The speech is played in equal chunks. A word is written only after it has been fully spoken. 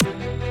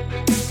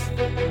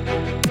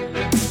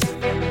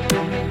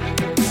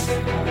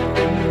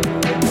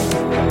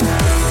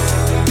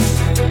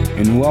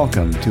and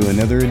welcome to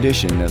another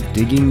edition of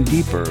Digging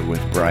Deeper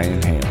with Brian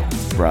Hale.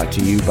 Brought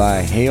to you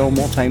by Hale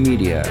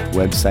Multimedia,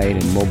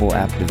 website and mobile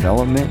app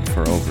development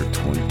for over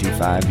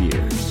 25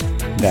 years.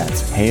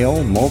 That's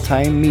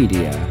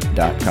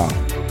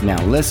halemultimedia.com.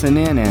 Now listen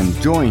in and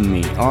join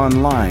me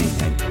online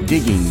at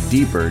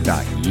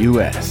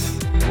diggingdeeper.us.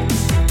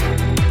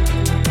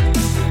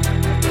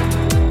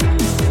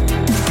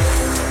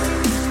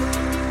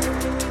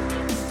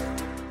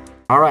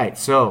 All right,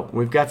 so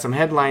we've got some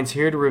headlines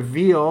here to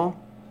reveal.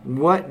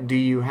 What do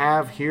you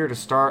have here to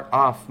start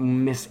off,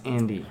 Miss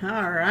Andy?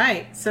 All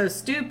right, so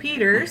Stu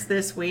Peters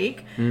this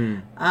week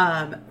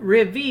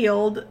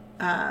revealed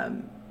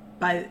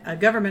by a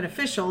government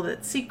official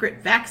that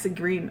secret vax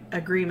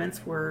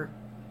agreements were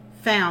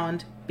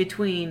found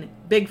between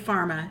Big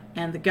Pharma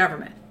and the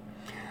government.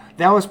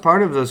 That was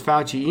part of those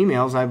Fauci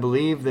emails. I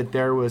believe that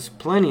there was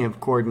plenty of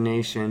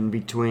coordination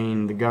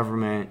between the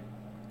government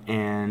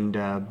and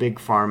Big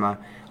Pharma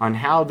on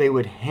how they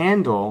would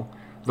handle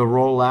the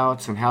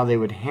rollouts and how they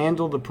would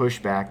handle the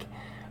pushback.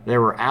 There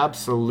were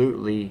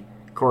absolutely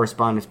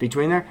correspondence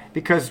between there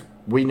because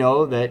we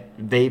know that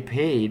they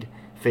paid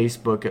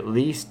Facebook at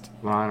least,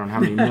 well, I don't know how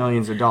many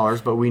millions of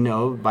dollars, but we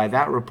know by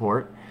that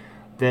report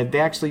that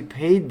they actually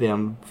paid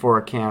them for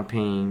a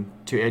campaign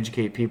to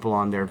educate people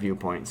on their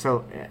viewpoint.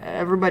 So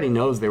everybody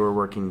knows they were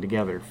working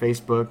together.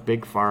 Facebook,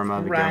 Big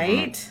Pharma, the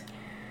government.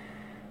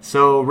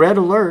 So red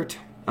alert.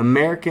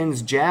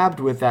 Americans jabbed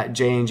with that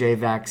J&J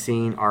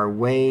vaccine are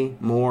way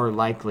more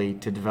likely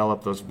to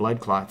develop those blood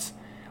clots.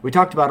 We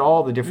talked about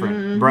all the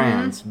different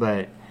brands,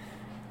 but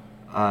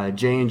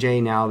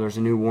J&J now, there's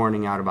a new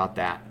warning out about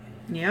that.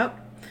 Yep.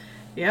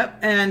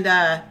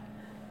 And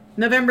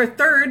November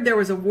 3rd, there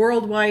was a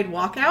worldwide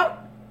walkout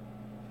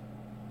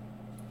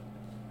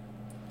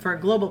for a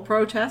global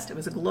protest. It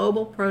was a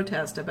global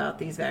protest about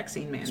these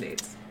vaccine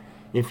mandates.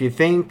 If you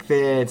think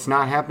that it's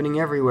not happening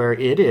everywhere,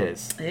 it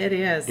is. It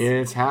is.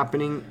 It's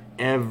happening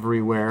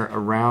everywhere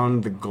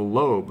around the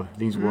globe.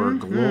 These were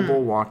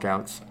global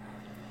walkouts.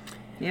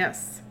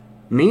 Yes.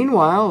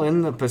 Meanwhile,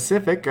 in the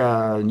Pacific,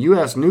 a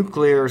U.S.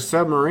 nuclear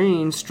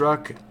submarine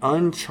struck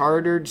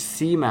uncharted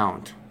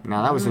seamount.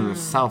 Now, that was in the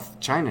South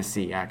China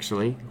Sea,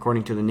 actually,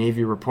 according to the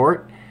Navy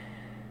report.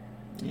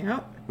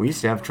 Yep. We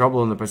used to have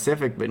trouble in the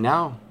Pacific, but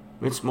now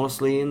it's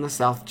mostly in the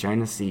South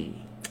China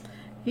Sea.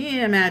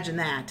 Yeah, imagine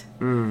that.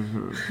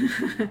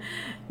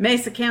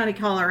 Mesa County,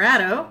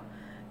 Colorado,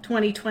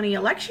 2020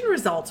 election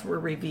results were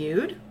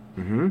reviewed.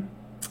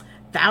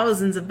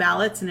 Thousands of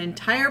ballots and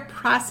entire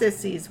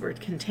processes were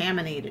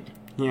contaminated.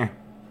 Yeah.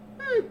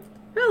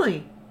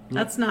 Really?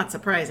 That's not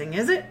surprising,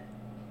 is it?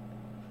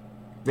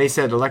 They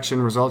said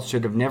election results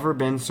should have never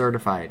been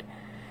certified.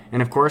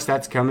 And of course,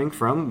 that's coming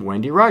from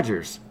Wendy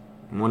Rogers,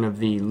 one of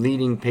the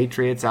leading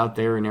patriots out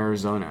there in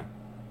Arizona,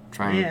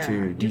 trying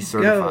to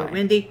decertify. Go,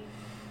 Wendy.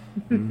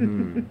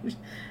 You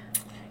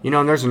know,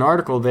 and there's an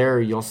article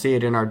there. You'll see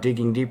it in our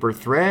Digging Deeper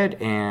thread,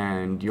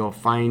 and you'll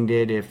find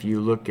it if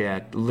you look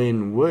at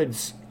Lynn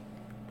Wood's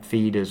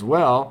feed as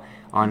well,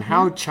 on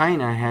how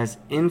China has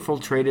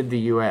infiltrated the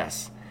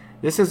U.S.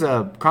 This is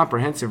a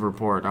comprehensive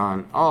report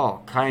on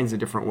all kinds of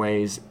different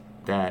ways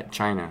that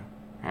China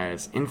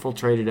has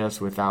infiltrated us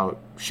without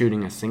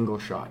shooting a single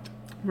shot.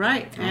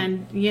 Right.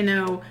 And, you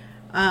know,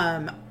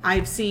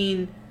 I've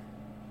seen...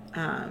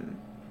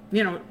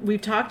 you know,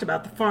 we've talked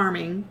about the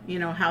farming, you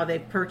know, how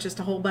they've purchased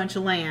a whole bunch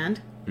of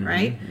land,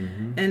 right?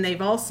 And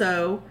they've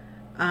also,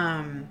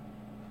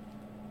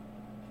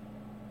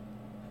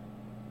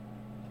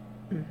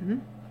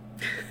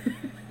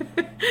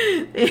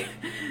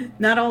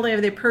 not only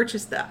have they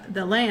purchased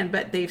the land,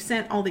 but they've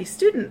sent all these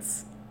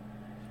students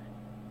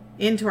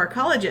into our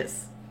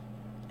colleges.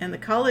 And the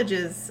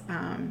colleges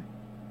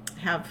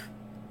have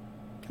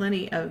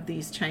plenty of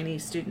these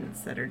Chinese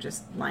students that are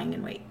just lying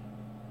in wait.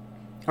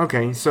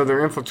 Okay, so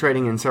they're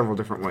infiltrating in several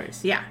different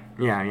ways. Yeah.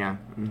 Yeah.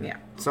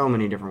 So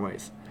many different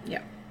ways.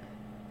 Yeah.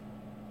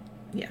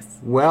 Yes.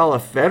 Well, a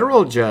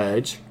federal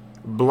judge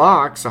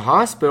blocks a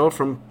hospital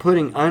from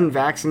putting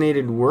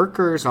unvaccinated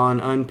workers on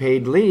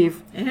unpaid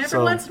leave. And every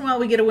once in a while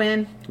we get a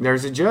win.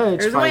 There's a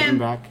judge fighting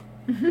back.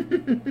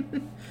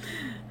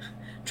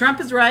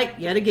 Trump is right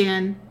yet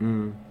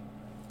again.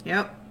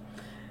 Yep.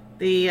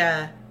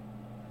 The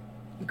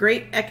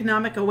Great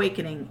Economic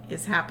Awakening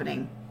is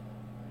happening.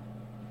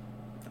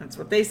 That's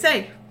what they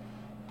say.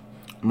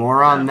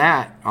 More on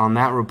that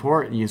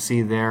report you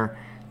see there,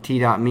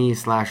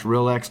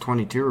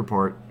 t.me/realx22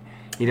 report.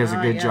 He does a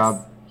good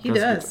job. He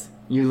does.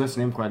 You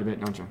listen to him quite a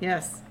bit, don't you?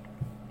 Yes.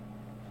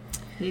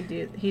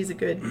 He's a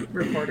good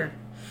reporter.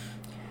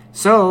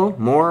 So,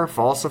 more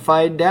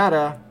falsified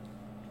data.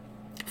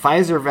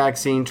 Pfizer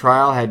vaccine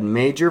trial had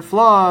major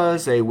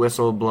flaws, a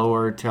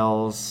whistleblower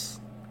tells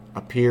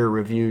a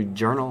peer-reviewed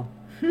journal.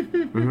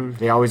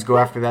 They always go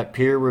after that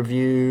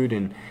peer-reviewed,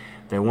 and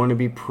they want to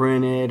be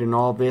printed and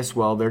all this.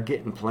 Well, they're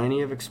getting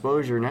plenty of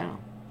exposure now.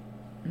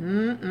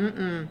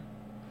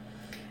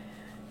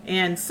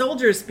 And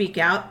soldiers speak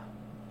out.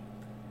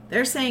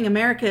 They're saying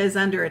America is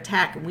under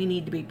attack and we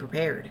need to be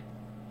prepared.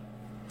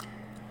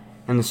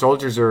 And the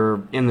soldiers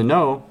are in the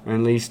know, at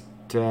least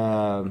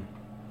a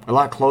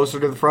lot closer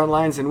to the front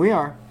lines than we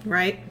are.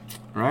 Right.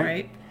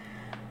 Right.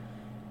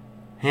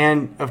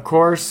 And of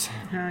course,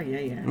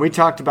 yeah. we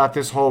talked about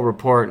this whole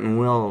report,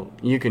 and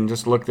you can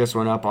just look this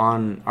one up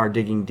on our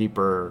Digging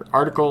Deeper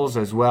articles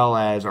as well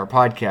as our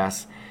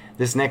podcasts.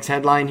 This next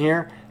headline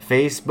here,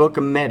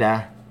 Facebook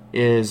Meta,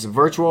 is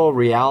virtual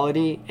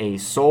reality a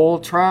soul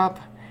trap?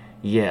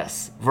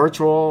 Yes,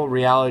 virtual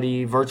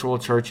reality, virtual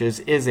churches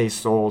is a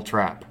soul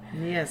trap.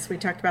 Yes, we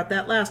talked about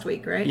that last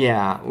week, right?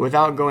 Yeah,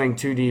 without going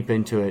too deep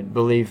into it,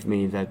 believe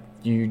me that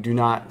you do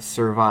not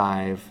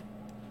survive.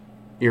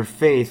 Your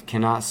faith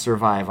cannot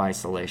survive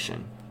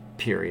isolation,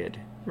 period.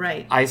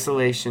 Right.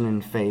 Isolation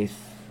and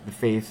faith, the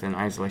faith and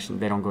isolation,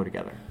 they don't go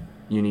together.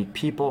 You need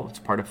people. It's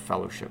part of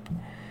fellowship.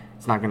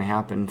 It's not going to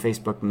happen.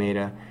 Facebook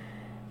Meta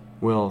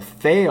will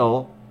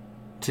fail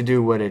to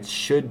do what it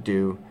should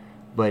do,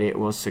 but it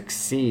will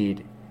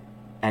succeed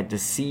at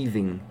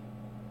deceiving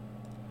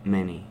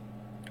many.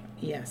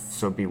 Yes.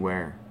 So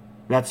beware.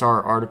 That's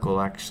our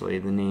article, actually.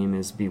 The name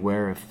is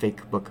Beware of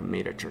Facebook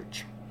Meta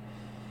Church.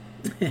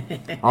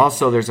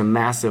 Also, there's a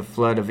massive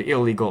flood of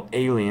illegal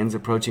aliens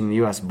approaching the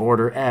U.S.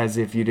 border, as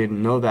if you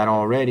didn't know that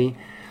already.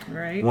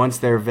 Right. Once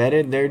they're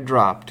vetted, they're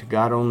dropped.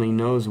 God only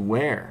knows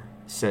where,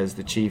 says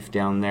the chief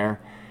down there.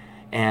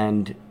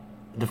 And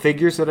the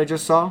figures that I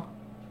just saw,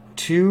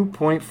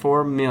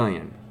 2.4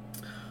 million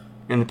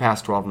in the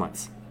past 12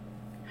 months.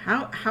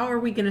 How are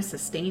we going to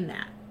sustain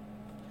that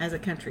as a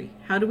country?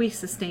 How do we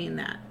sustain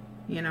that?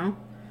 You know?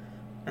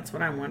 That's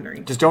what I'm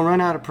wondering. Just don't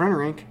run out of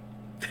printer ink.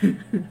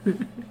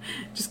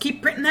 Just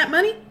keep printing that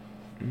money?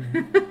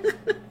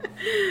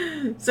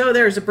 So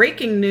there's a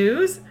breaking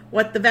news.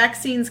 What the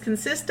vaccines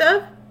consist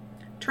of?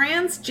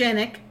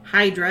 Transgenic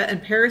Hydra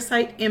and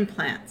parasite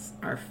implants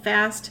are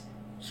fast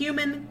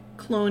human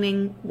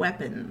cloning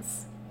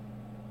weapons.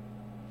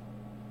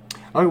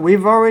 Oh,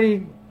 we've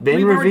already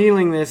been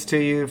revealing this to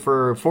you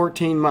for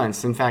 14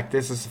 months. In fact,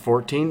 this is the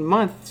 14th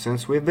month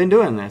since we've been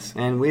doing this.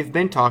 And we've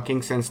been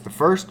talking since the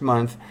first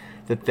month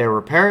that there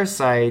were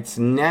parasites,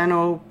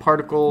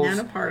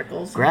 nanoparticles,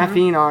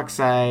 graphene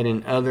oxide,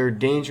 and other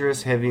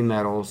dangerous heavy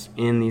metals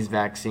in these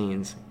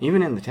vaccines,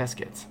 even in the test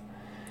kits.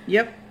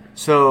 Yep.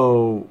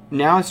 So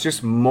now it's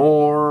just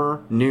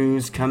more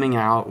news coming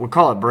out. We'll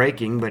call it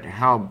breaking, but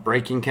how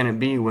breaking can it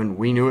be when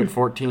we knew it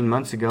 14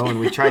 months ago and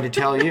we tried to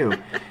tell you?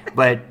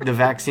 But the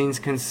vaccines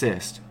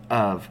consist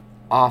of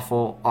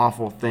awful,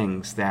 awful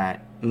things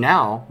that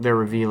now they're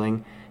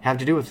revealing have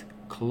to do with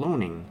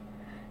cloning.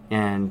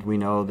 And we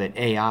know that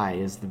AI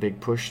is the big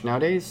push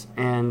nowadays.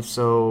 And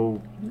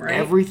so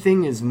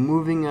everything is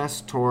moving us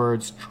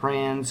towards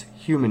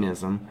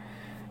transhumanism,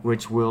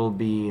 which will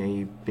be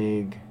a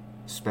big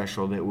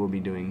special that we'll be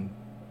doing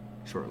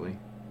shortly.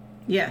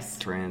 Yes.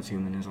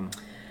 Transhumanism.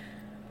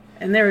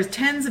 And there is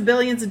tens of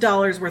billions of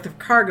dollars worth of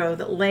cargo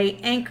that lay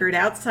anchored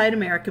outside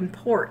American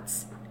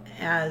ports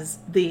as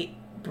the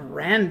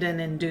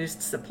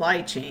Brandon-induced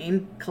supply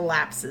chain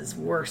collapses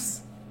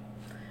worse.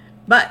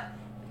 But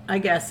I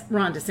guess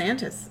Ron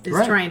DeSantis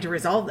is trying to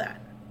resolve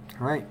that.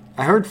 Right.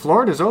 I heard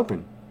Florida's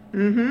open.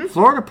 Mm-hmm.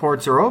 Florida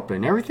ports are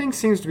open. Everything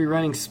seems to be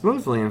running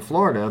smoothly in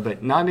Florida,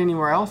 but not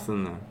anywhere else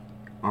on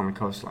the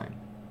coastline.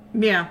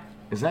 Yeah.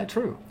 Is that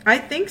true? I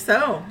think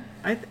so.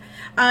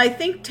 I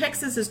think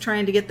Texas is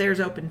trying to get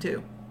theirs open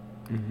too.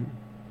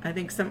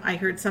 Mm-hmm. I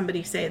heard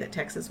somebody say that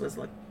Texas was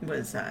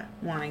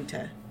wanting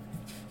to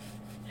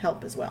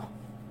help as well.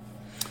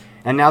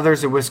 And now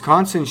there's a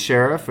Wisconsin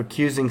sheriff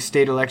accusing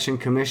state election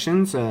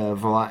commissions of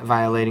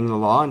violating the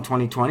law in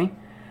 2020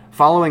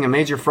 following a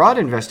major fraud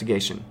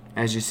investigation.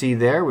 As you see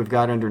there, we've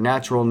got under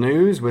natural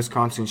news,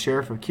 Wisconsin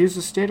sheriff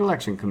accuses state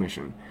election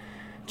commission.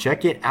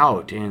 Check it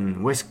out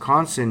in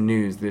Wisconsin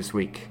news this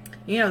week.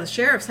 You know, the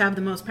sheriffs have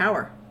the most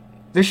power.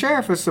 The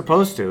sheriff is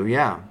supposed to,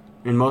 yeah.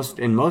 In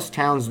most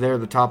towns, they're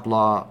the top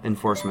law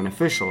enforcement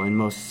official in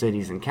most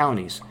cities and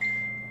counties.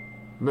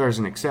 There's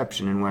an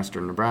exception in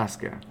western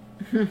Nebraska.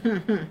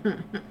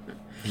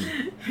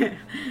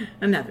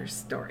 Another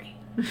story.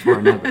 For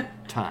another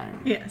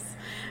time. Yes.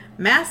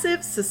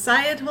 Massive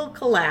societal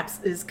collapse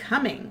is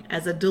coming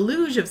as a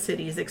deluge of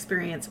cities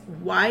experience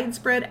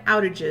widespread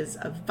outages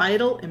of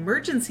vital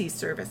emergency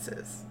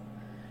services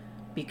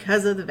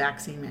because of the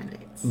vaccine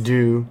mandates.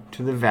 Due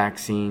to the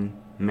vaccine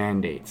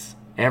mandates.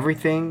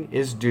 Everything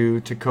is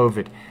due to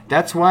COVID.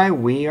 That's why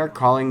we are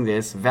calling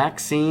this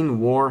Vaccine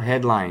War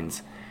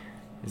Headlines.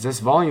 Is this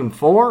volume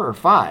 4 or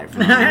 5?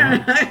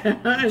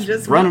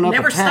 Just running up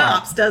never a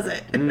tab. stops, does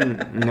it?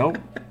 Nope.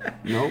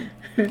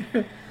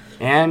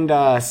 And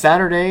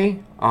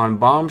Saturday on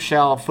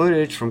bombshell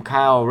footage from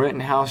Kyle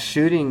Rittenhouse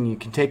shooting, you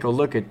can take a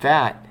look at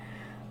that.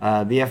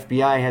 The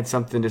FBI had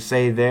something to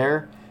say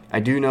there. I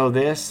do know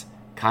this.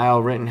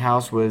 Kyle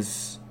Rittenhouse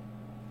was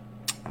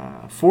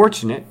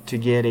fortunate to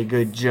get a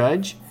good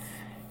judge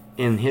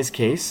in his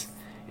case.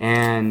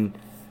 And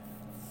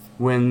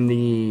when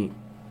the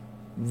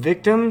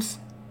victims,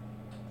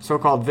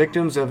 so-called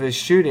victims of his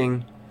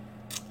shooting,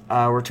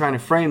 were trying to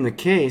frame the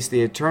case,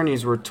 the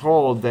attorneys were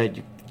told that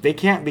they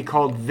can't be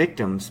called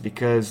victims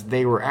because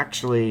they were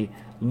actually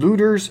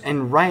looters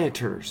and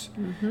rioters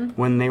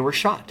when they were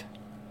shot.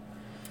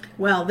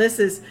 Well, this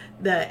is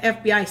the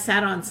FBI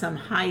sat on some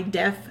high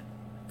def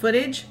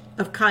footage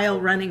of Kyle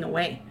running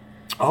away,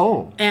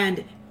 Oh.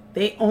 and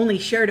they only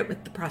shared it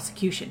with the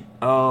prosecution.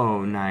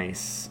 Oh,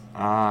 nice.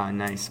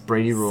 Nice.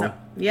 Brady rule. So,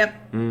 yep.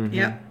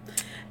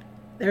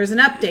 There's an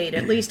update.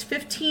 At least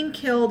 15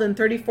 killed and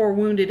 34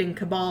 wounded in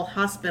Kabul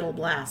hospital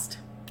blast.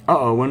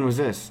 Uh-oh, when was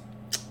this?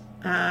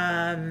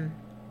 I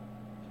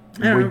don't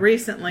know,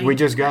 recently. We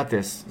just got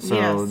this, so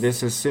Yes.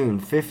 this is soon.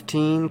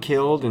 15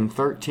 killed and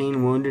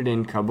 13 wounded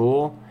in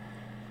Kabul.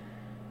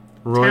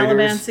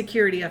 Taliban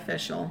security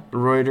official.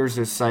 Reuters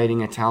is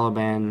citing a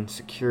Taliban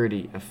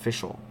security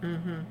official.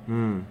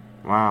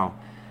 Wow.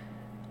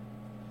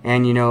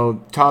 And, you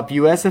know, top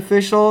U.S.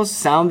 officials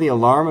sound the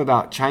alarm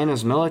about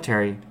China's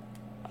military.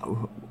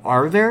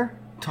 Are there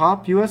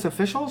top U.S.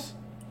 officials?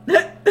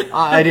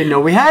 I didn't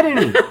know we had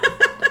any.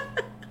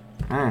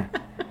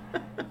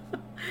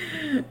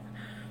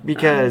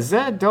 Because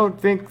I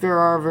don't think there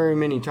are very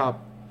many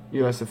top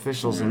U.S.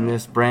 officials in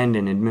this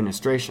Brandon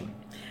administration.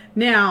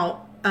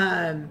 Now,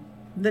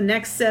 the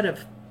next set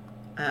of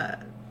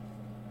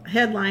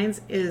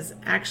headlines is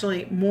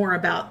actually more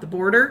about the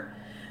border,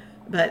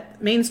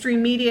 but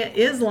mainstream media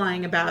is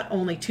lying about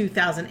only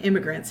 2,000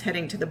 immigrants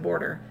heading to the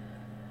border.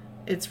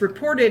 It's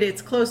reported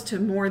it's close to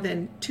more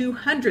than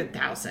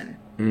 200,000.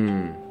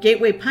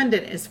 Gateway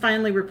Pundit is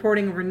finally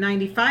reporting over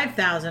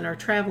 95,000 are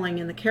traveling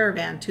in the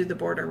caravan to the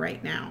border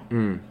right now.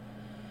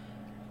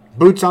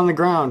 Boots on the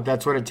ground,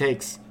 that's what it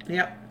takes.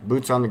 Yep.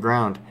 Boots on the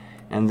ground.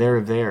 And they're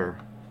there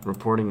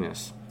reporting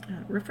this.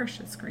 Refresh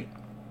the screen.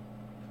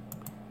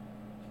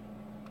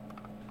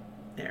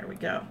 There we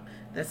go.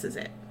 This is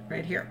it.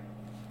 Right here.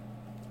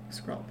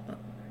 Scroll up.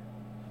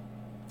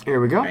 Here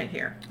we go. Right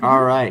here.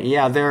 All right.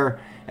 Yeah, they're,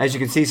 as you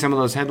can see, some of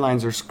those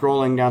headlines are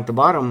scrolling down at the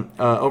bottom.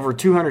 Over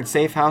 200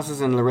 safe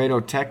houses in Laredo,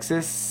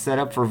 Texas, set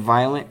up for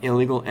violent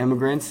illegal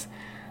immigrants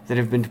that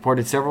have been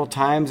deported several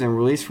times and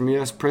released from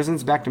U.S.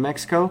 prisons back to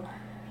Mexico,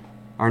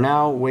 are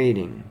now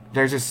waiting.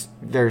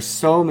 There's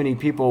so many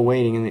people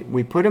waiting, and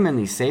we put them in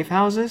these safe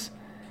houses,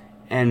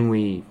 and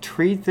we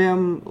treat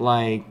them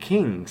like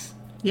kings.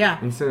 Yeah.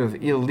 Instead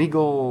of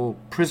illegal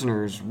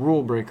prisoners,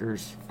 rule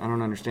breakers. I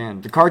don't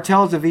understand. The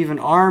cartels have even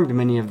armed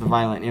many of the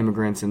violent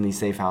immigrants in these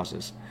safe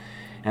houses.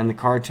 And the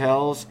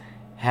cartels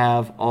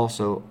have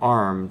also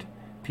armed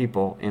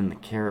people in the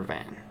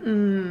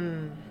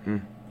caravan.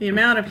 The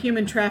amount of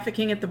human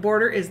trafficking at the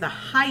border is the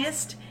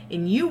highest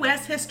in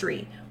U.S.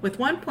 history, with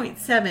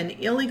 1.7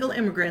 illegal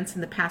immigrants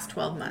in the past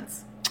 12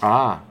 months.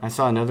 I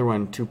saw another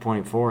one,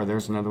 2.4.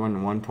 There's another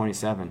one,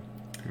 1.7.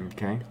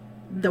 Okay.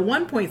 The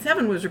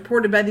 1.7 was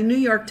reported by the New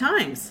York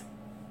Times.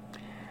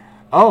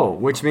 Oh,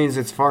 which means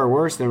it's far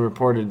worse than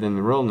reported than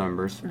the real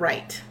numbers.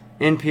 Right.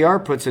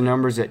 NPR puts the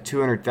numbers at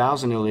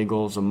 200,000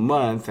 illegals a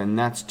month, and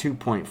that's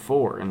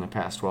 2.4 in the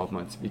past 12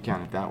 months, if you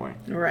count it that way.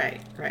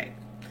 Right.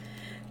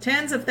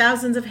 Tens of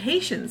thousands of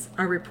Haitians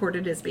are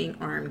reported as being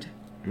armed.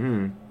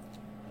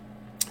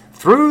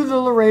 Through the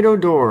Laredo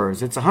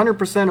doors, it's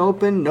 100%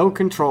 open, no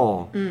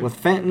control.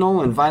 With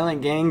fentanyl and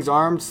violent gangs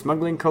armed,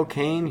 smuggling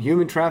cocaine,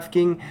 human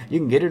trafficking, you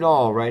can get it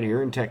all right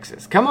here in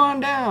Texas. Come on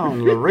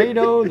down,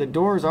 Laredo, the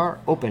doors are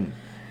open.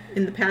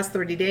 In the past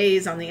 30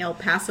 days on the El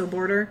Paso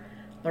border,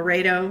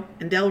 Laredo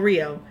and Del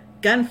Rio,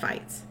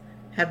 gunfights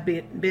have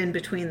been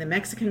between the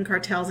Mexican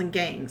cartels and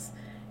gangs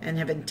and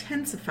have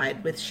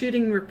intensified with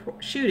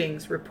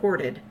shootings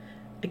reported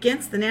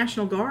against the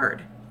National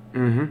Guard.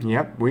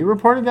 Yep, we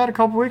reported that a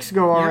couple weeks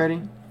ago already.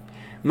 Yep.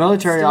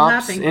 Military Still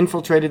ops happening.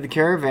 infiltrated the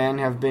caravan,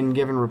 have been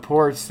given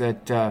reports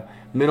that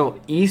Middle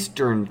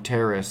Eastern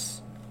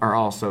terrorists are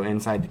also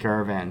inside the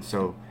caravan,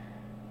 so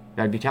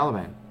that'd be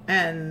Taliban.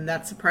 And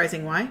that's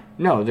surprising. Why?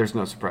 No, there's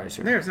no surprise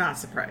here. There's not a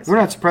surprise. We're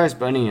not surprised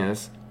by any of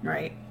this.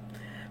 Right.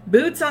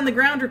 Boots on the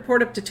ground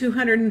report up to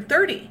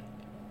 230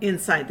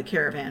 inside the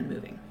caravan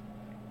moving.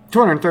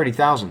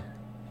 230,000.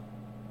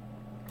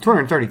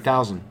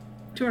 230,000.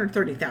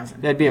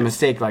 230,000. That'd be a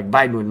mistake like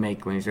Biden would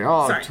make when he said,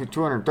 oh, Sorry.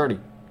 230.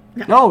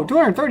 No. No,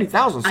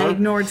 230,000, I sir.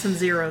 ignored some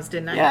zeros,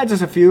 didn't I? Yeah,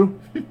 just a few.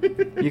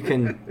 You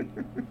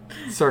can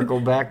circle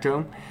back to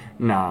them.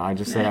 No, I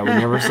just said I would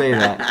never say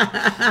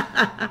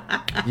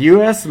that.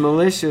 U.S.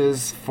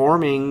 militias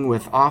forming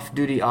with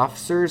off-duty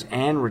officers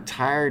and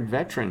retired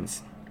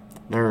veterans.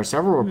 There are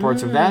several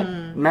reports of that.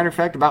 Matter of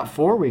fact, about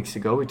 4 weeks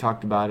ago, we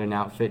talked about an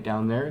outfit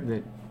down there,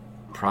 that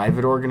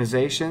private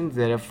organizations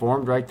that have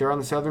formed right there on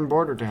the southern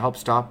border to help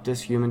stop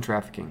this human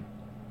trafficking.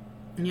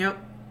 Yep.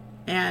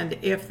 And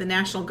if the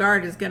National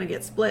Guard is going to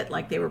get split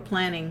like they were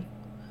planning,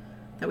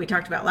 that we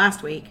talked about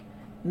last week,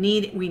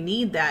 we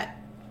need that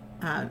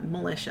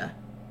militia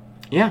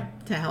Yeah.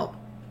 to help.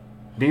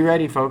 Be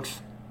ready,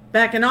 folks.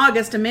 Back in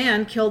August, a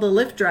man killed a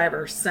Lyft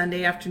driver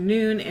Sunday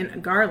afternoon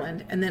in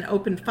Garland and then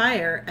opened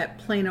fire at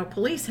Plano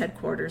Police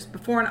Headquarters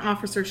before an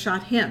officer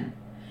shot him.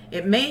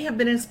 It may have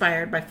been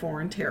inspired by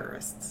foreign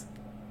terrorists.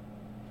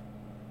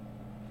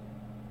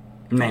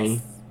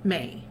 May.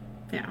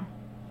 Yeah.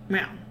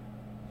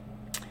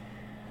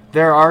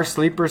 There are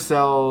sleeper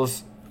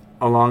cells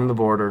along the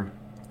border.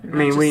 They're I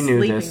mean, not we just knew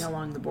sleeping this.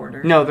 along the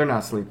border. No, they're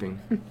not sleeping.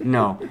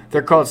 No,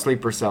 they're called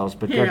sleeper cells,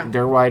 but Yeah.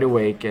 they're wide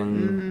awake,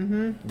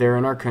 and they're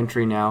in our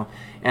country now,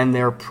 and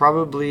they're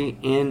probably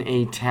in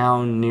a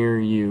town near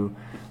you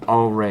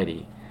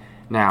already.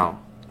 Now,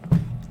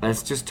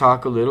 let's just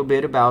talk a little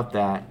bit about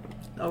that.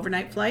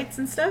 Overnight flights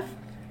and stuff?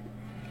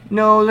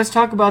 No, let's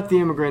talk about the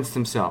immigrants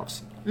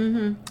themselves.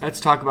 Let's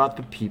talk about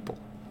the people.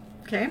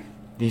 Okay.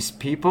 These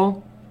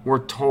people were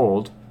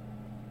told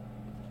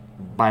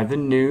by the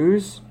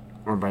news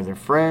or by their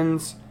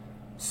friends,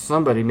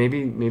 somebody,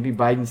 maybe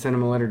Biden sent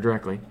them a letter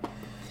directly,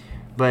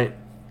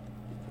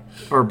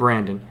 or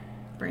Brandon.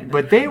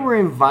 But they were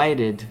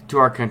invited to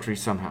our country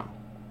somehow.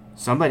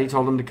 Somebody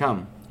told them to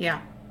come. Yeah.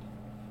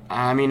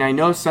 I mean, I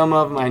know some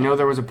of them. I know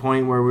there was a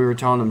point where we were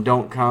telling them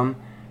don't come,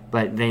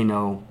 but they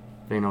know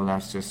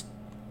that's just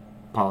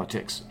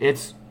politics.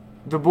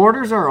 The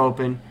borders are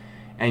open,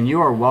 and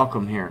you are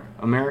welcome here.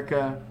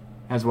 America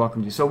has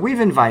welcomed you. So we've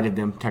invited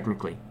them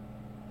technically.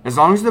 As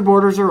long as the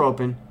borders are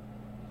open,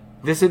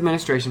 this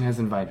administration has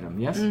invited them.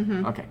 Yes?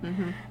 Okay.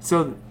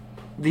 So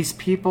these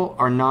people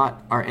are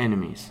not our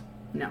enemies.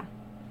 No.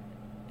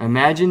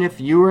 Imagine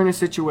if you were in a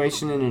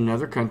situation in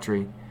another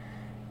country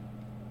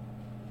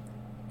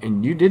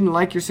and you didn't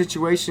like your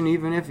situation,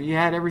 even if you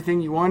had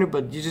everything you wanted,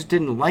 but you just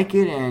didn't like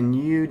it, and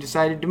you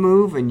decided to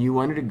move and you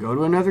wanted to go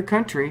to another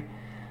country.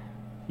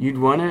 You'd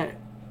want to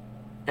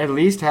at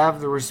least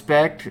have the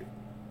respect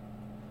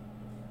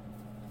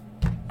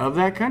of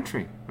that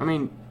country. I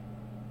mean,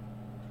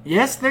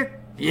 yes,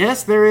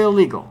 they're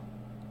illegal.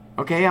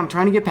 Okay, I'm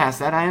trying to get past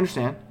that. I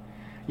understand.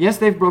 Yes,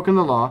 they've broken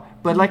the law,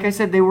 but like I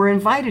said, they were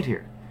invited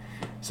here.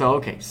 So,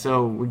 okay,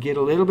 so we get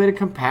a little bit of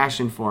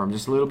compassion for them,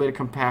 just a little bit of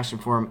compassion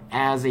for them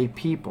as a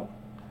people.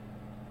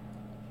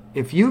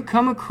 If you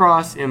come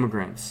across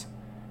immigrants,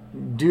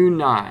 do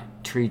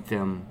not treat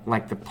them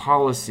like the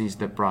policies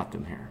that brought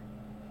them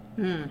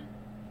here.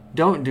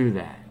 Don't do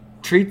that.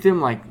 Treat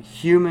them like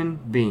human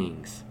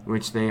beings,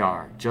 which they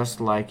are, just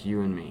like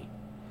you and me.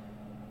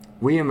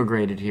 We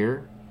immigrated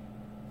here,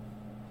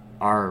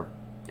 our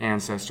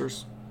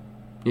ancestors,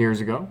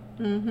 years ago,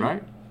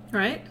 right?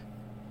 Right?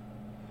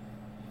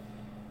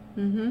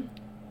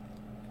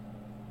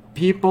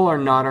 People are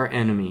not our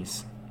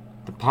enemies.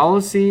 The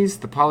policies,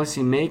 the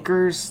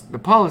policymakers, the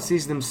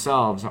policies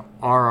themselves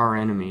are our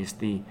enemies.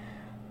 The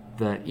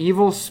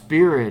evil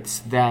spirits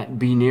that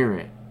be near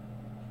it,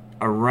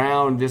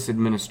 around this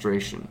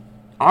administration,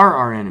 are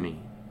our enemy.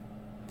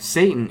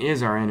 Satan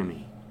is our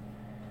enemy.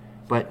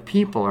 But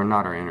people are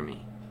not our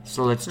enemy.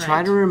 So let's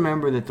try to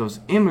remember that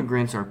those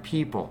immigrants are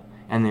people,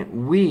 and that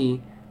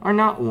we are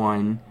not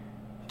one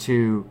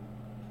to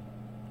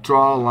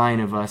draw a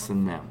line of us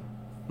and them.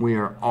 We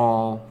are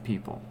all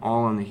people,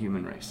 all in the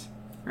human race.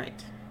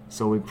 Right.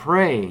 So we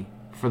pray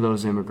for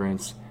those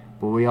immigrants,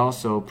 but we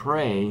also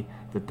pray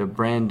that the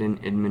Brandon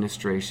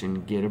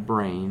administration get a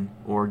brain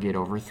or get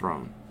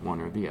overthrown, one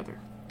or the other.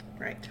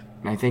 Right.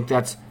 And I think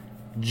that's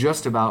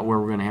just about where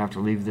we're going to have to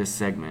leave this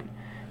segment,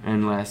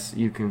 unless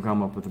you can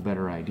come up with a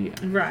better idea.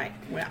 Right.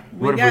 Well,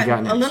 What have we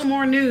got next? a little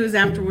more news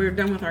after we're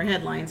done with our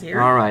headlines here.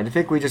 All right. I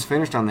think we just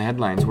finished on the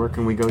headlines. Where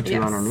can we go to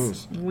Yes. on our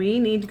news? We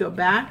need to go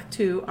back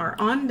to our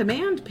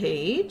on-demand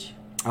page.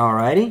 All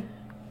righty.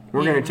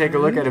 We're going to take a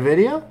look at a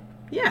video.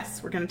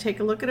 Yes, we're going to take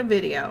a look at a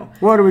video.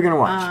 What are we going to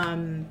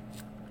watch?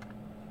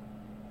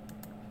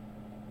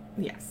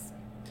 Yes.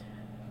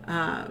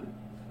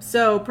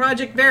 So,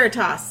 Project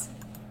Veritas,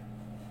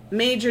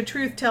 major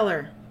truth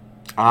teller.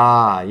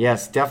 Ah,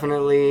 yes,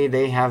 definitely.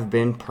 They have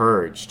been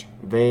purged.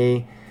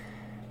 They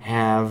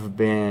have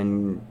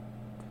been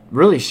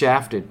really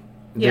shafted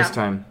this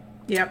time.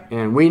 Yep.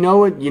 And we know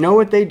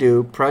what they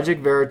do.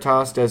 Project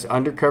Veritas does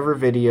undercover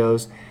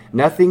videos.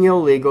 Nothing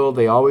illegal.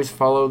 They always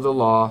follow the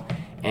law.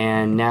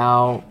 And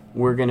now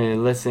we're going to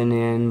listen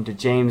in to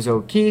James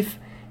O'Keefe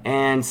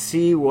and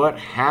see what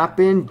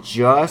happened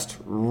just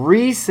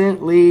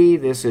recently.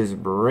 This is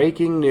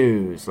breaking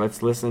news.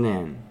 Let's listen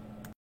in.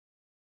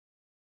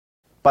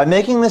 By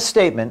making this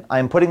statement, I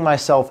am putting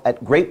myself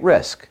at great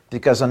risk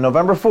because on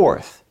November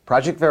 4th,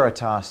 Project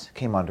Veritas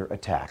came under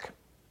attack.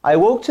 I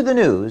awoke to the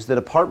news that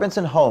apartments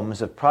and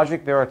homes of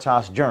Project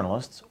Veritas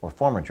journalists, or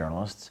former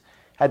journalists,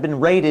 had been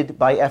raided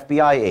by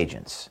FBI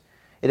agents.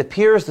 It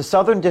appears the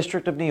Southern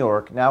District of New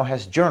York now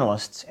has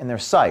journalists in their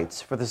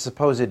sights for the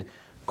supposed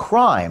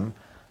crime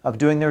of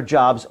doing their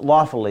jobs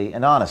lawfully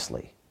and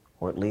honestly,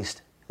 or at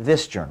least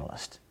this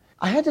journalist.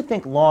 I had to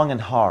think long and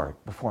hard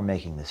before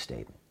making this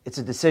statement. It's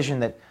a decision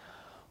that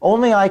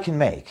only I can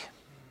make.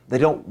 They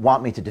don't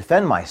want me to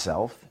defend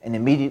myself and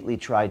immediately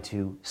try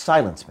to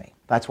silence me.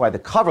 That's why the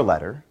cover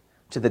letter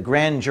to the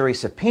grand jury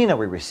subpoena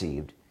we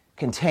received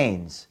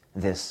contains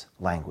this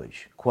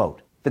language.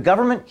 Quote, "The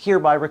government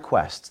hereby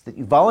requests that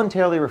you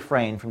voluntarily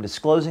refrain from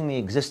disclosing the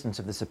existence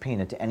of the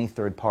subpoena to any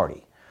third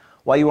party.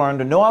 While you are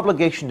under no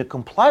obligation to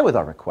comply with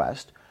our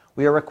request,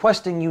 we are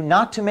requesting you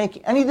not to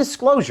make any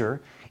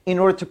disclosure in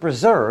order to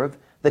preserve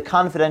the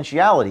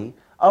confidentiality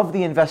of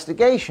the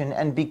investigation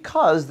and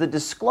because the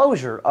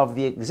disclosure of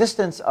the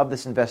existence of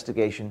this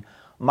investigation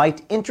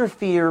might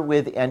interfere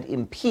with and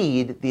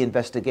impede the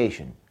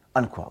investigation,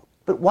 unquote.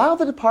 But while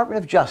the Department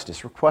of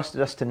Justice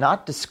requested us to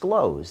not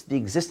disclose the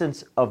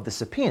existence of the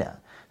subpoena,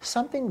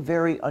 something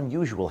very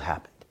unusual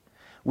happened.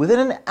 Within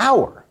an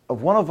hour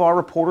of one of our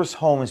reporters'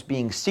 homes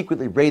being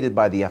secretly raided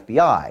by the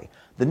FBI,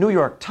 the New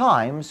York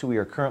Times, who we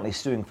are currently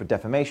suing for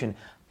defamation,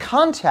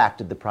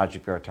 contacted the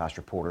Project Veritas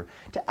reporter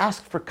to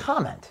ask for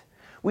comment.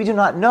 We do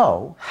not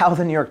know how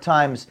the New York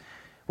Times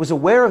was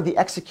aware of the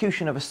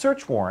execution of a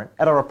search warrant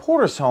at our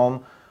reporter's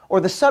home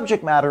or the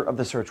subject matter of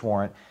the search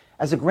warrant,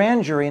 as a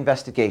grand jury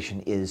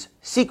investigation is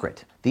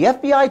secret. The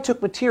FBI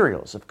took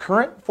materials of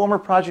current former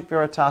Project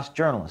Veritas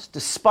journalists,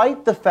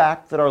 despite the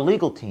fact that our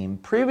legal team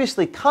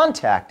previously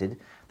contacted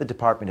the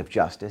Department of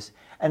Justice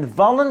and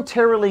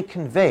voluntarily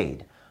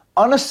conveyed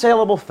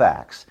unassailable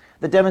facts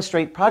that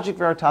demonstrate Project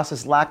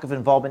Veritas's lack of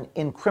involvement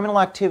in criminal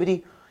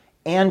activity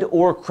and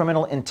or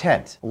criminal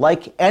intent.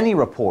 Like any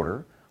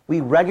reporter,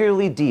 we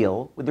regularly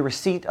deal with the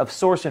receipt of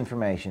source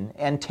information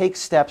and take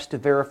steps to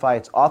verify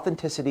its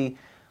authenticity,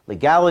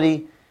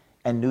 legality,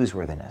 and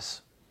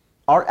newsworthiness.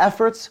 Our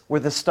efforts were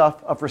the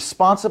stuff of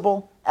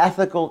responsible,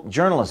 ethical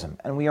journalism,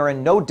 and we are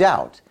in no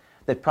doubt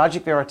that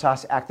Project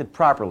Veritas acted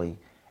properly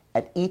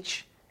at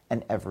each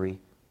and every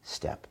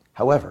step.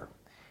 However,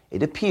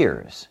 it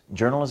appears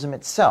journalism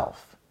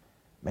itself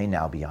may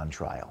now be on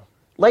trial.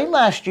 Late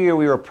last year,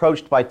 we were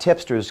approached by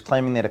tipsters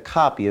claiming they had a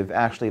copy of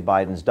Ashley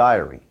Biden's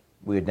diary.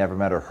 We had never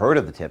met or heard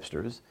of the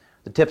tipsters.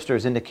 The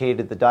tipsters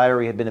indicated the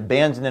diary had been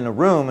abandoned in a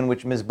room in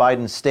which Ms.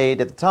 Biden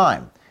stayed at the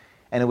time,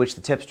 and in which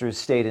the tipsters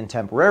stayed in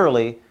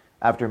temporarily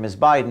after Ms.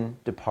 Biden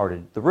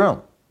departed the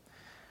room.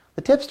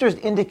 The tipsters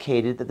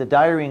indicated that the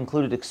diary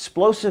included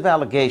explosive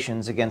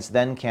allegations against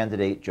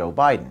then-candidate Joe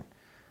Biden.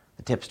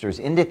 The tipsters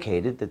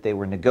indicated that they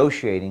were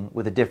negotiating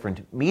with a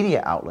different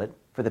media outlet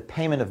for the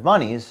payment of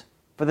monies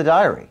for the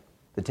diary.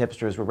 The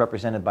tipsters were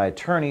represented by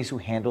attorneys who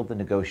handled the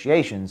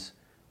negotiations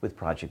with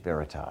Project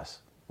Veritas.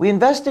 We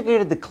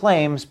investigated the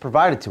claims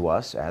provided to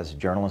us, as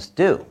journalists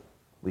do.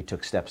 We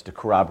took steps to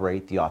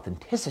corroborate the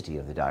authenticity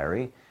of the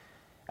diary.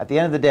 At the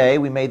end of the day,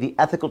 we made the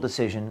ethical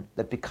decision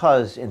that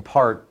because, in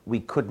part, we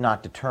could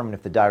not determine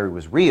if the diary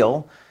was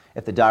real,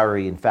 if the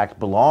diary in fact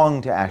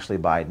belonged to Ashley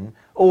Biden,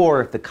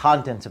 or if the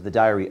contents of the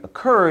diary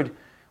occurred,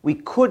 we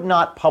could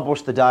not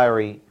publish the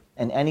diary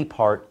and any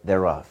part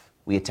thereof.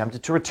 We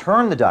attempted to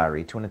return the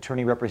diary to an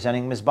attorney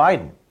representing Ms.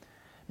 Biden,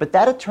 but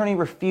that attorney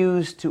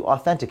refused to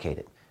authenticate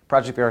it.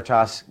 Project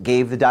Veritas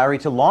gave the diary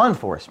to law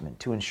enforcement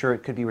to ensure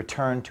it could be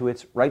returned to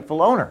its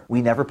rightful owner.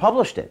 We never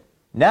published it.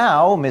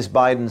 Now, Ms.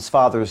 Biden's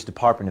father's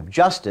Department of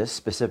Justice,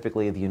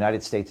 specifically the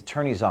United States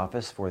Attorney's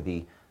Office for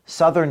the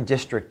Southern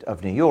District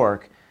of New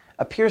York,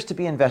 appears to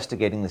be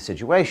investigating the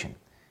situation,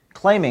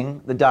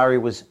 claiming the diary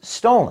was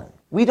stolen.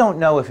 We don't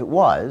know if it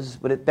was,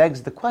 but it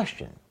begs the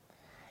question: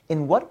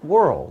 in what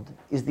world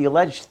is the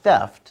alleged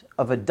theft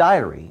of a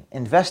diary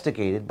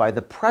investigated by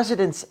the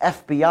President's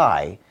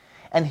FBI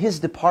and his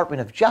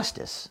Department of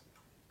Justice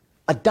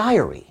a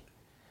diary?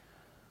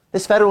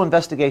 This federal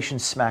investigation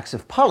smacks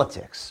of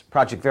politics.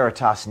 Project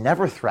Veritas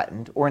never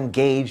threatened or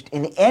engaged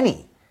in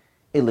any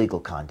illegal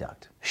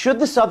conduct. Should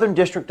the Southern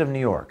District of New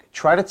York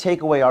try to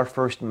take away our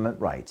First Amendment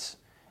rights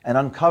and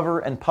uncover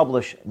and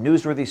publish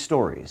newsworthy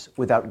stories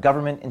without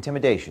government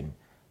intimidation,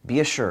 be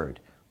assured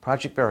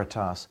Project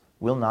Veritas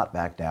will not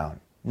back down.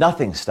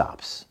 Nothing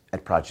stops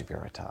at Project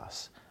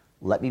Veritas.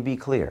 Let me be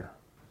clear.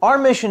 Our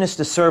mission is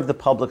to serve the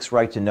public's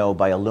right to know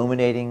by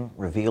illuminating,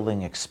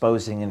 revealing,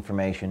 exposing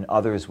information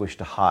others wish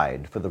to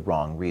hide for the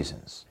wrong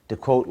reasons. To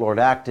quote Lord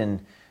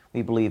Acton,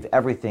 we believe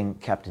everything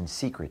kept in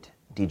secret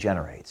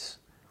degenerates.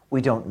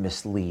 We don't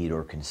mislead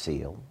or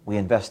conceal. We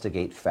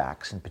investigate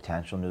facts and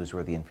potential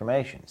newsworthy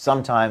information.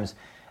 Sometimes,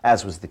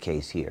 as was the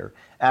case here,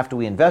 after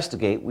we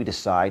investigate, we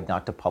decide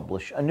not to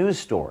publish a news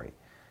story.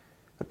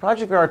 But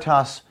Project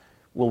Veritas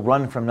will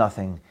run from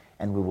nothing,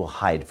 and we will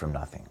hide from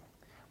nothing.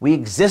 We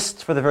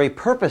exist for the very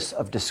purpose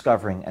of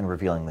discovering and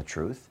revealing the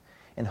truth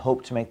and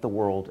hope to make the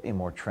world a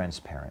more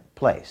transparent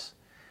place.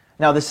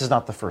 Now, this is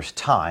not the first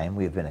time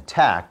we have been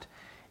attacked,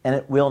 and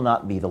it will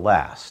not be the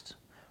last.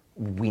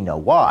 We know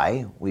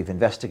why. We've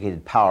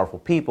investigated powerful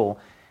people,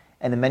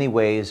 and in many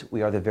ways,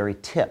 we are the very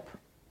tip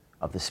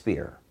of the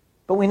spear.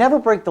 But we never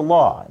break the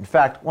law. In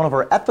fact, one of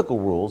our ethical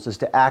rules is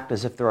to act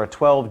as if there are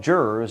 12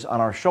 jurors on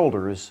our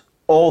shoulders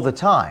all the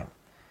time.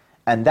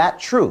 And that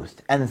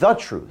truth, and the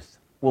truth,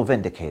 will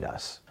vindicate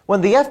us. When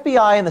the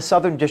FBI in the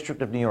Southern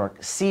District of New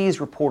York seize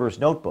reporters'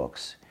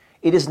 notebooks,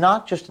 it is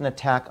not just an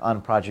attack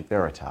on Project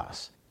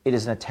Veritas. It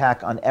is an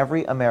attack on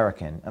every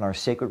American and our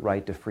sacred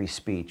right to free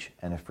speech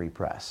and a free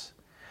press.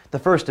 The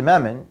First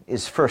Amendment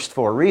is first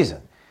for a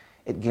reason.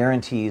 It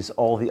guarantees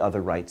all the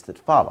other rights that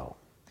follow,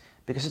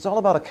 because it's all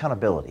about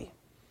accountability.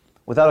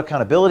 Without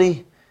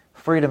accountability,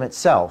 freedom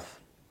itself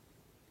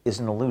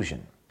is an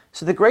illusion.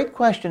 So the great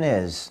question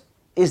is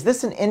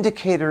this an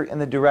indicator in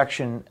the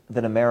direction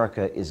that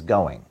America is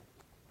going?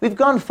 We've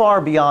gone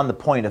far beyond the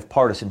point of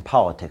partisan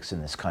politics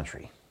in this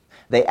country.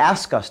 They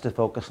ask us to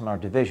focus on our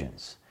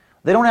divisions.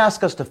 They don't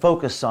ask us to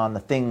focus on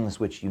the things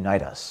which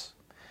unite us.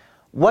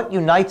 What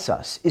unites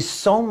us is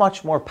so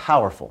much more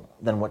powerful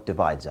than what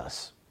divides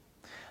us.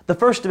 The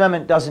First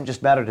Amendment doesn't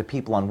just matter to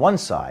people on one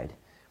side,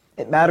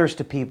 it matters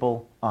to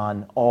people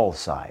on all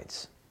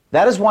sides.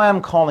 That is why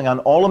I'm calling on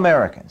all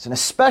Americans, and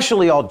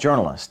especially all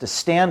journalists, to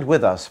stand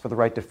with us for the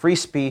right to free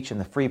speech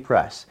and the free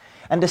press,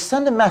 and to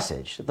send a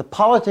message that the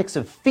politics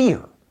of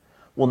fear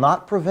will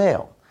not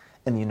prevail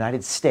in the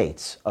United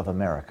States of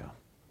America.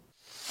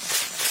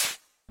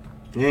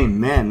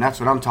 Amen. That's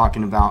what I'm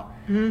talking about.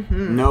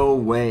 No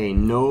way,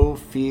 no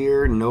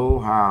fear, no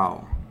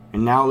how.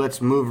 And now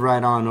let's move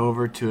right on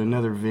over to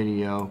another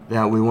video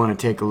that we want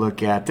to take a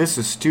look at. This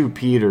is Stu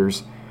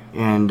Peters,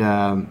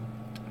 and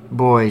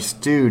boy,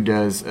 Stu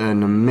does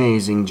an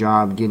amazing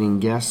job getting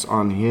guests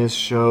on his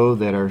show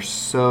that are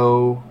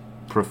so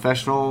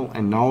professional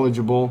and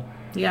knowledgeable.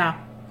 Yeah.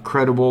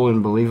 Credible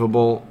and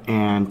believable.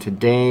 And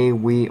today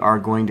we are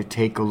going to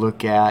take a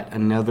look at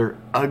another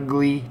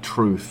ugly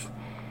truth.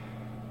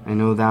 I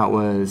know that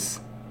was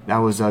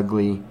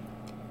ugly,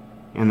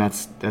 and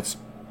that's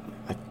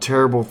a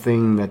terrible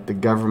thing that the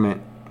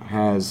government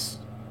has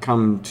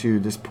come to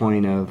this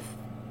point of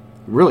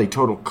really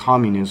total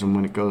communism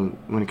when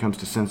it comes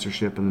to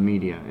censorship in the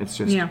media. It's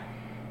just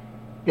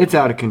it's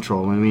out of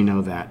control, and we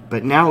know that.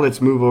 But now let's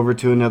move over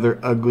to another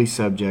ugly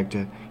subject,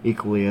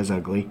 equally as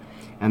ugly,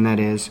 and that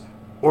is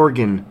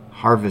organ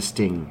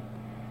harvesting.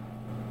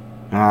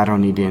 I don't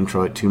need to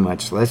intro it too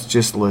much. Let's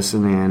just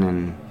listen in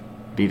and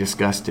be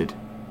disgusted.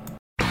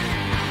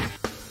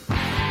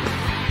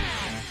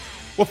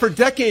 Well, for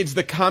decades,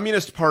 the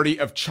Communist Party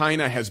of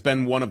China has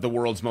been one of the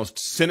world's most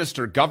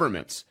sinister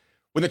governments.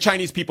 When the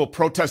Chinese people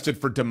protested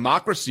for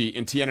democracy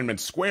in Tiananmen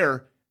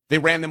Square, they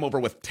ran them over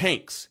with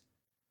tanks.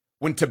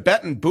 When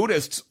Tibetan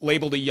Buddhists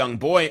labeled a young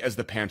boy as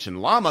the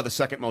Panchen Lama, the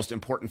second most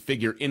important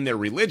figure in their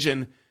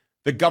religion,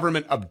 the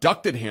government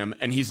abducted him,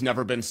 and he's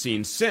never been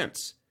seen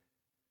since.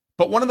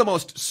 But one of the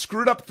most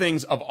screwed up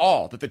things of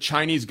all that the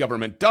Chinese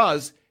government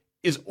does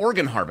is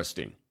organ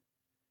harvesting.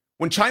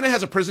 When China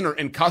has a prisoner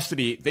in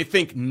custody, they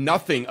think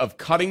nothing of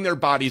cutting their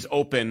bodies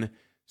open,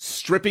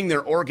 stripping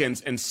their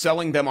organs, and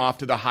selling them off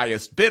to the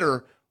highest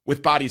bidder,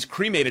 with bodies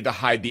cremated to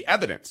hide the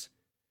evidence.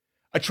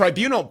 A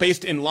tribunal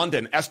based in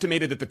London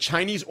estimated that the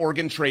Chinese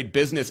organ trade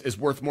business is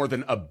worth more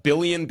than $1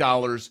 billion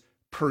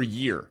per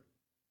year.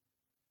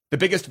 The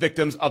biggest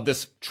victims of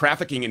this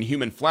trafficking in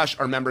human flesh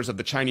are members of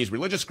the Chinese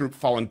religious group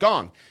Falun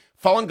Gong.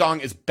 Falun Gong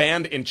is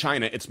banned in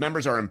China. Its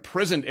members are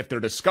imprisoned if they're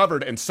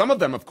discovered, and some of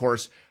them, of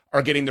course,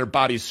 are getting their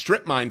bodies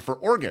strip mined for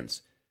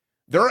organs.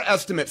 There are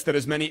estimates that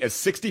as many as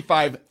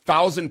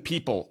 65,000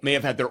 people may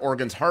have had their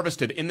organs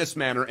harvested in this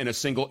manner in a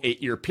single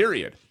 8-year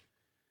period.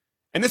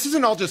 And this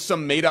isn't all just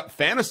some made-up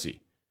fantasy.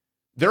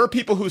 There are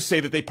people who say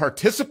that they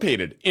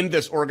participated in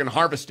this organ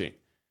harvesting.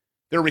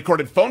 There are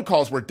recorded phone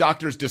calls where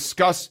doctors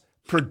discuss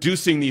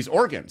producing these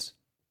organs.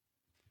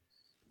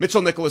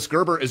 Mitchell Nicholas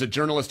Gerber is a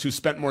journalist who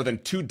spent more than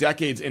 2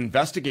 decades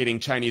investigating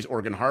Chinese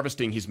organ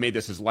harvesting. He's made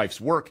this his life's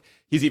work.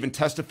 He's even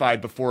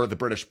testified before the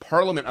British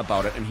Parliament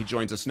about it, and he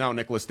joins us now.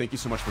 Nicholas, thank you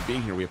so much for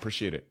being here. We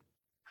appreciate it.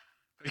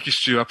 Thank you,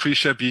 Stu. I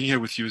appreciate being here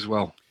with you as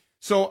well.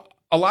 So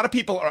a lot of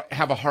people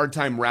have a hard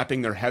time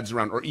wrapping their heads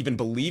around or even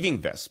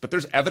believing this, but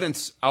there's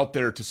evidence out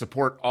there to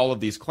support all of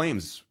these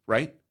claims,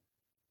 right?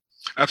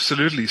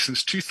 Absolutely.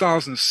 Since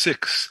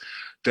 2006,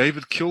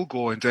 David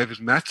Kilgour and David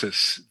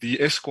Mattis,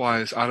 the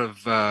Esquires out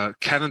of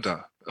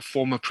Canada, a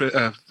former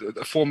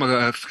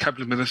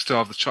cabinet minister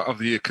of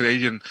the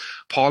Canadian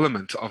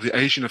Parliament of the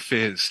Asian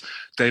Affairs,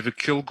 David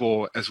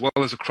Kilgour, as well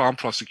as a Crown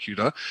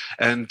prosecutor,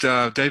 and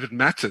David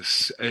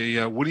Mattis,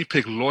 a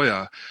Winnipeg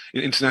lawyer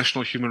in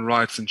international human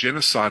rights and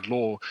genocide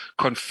law,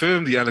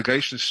 confirmed the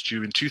allegations,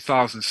 Stu, in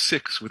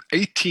 2006 with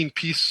 18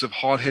 pieces of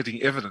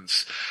hard-hitting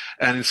evidence.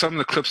 And in some of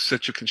the clips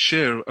that you can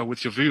share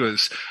with your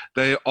viewers,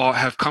 they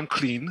have come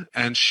clean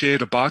and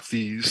shared about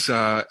these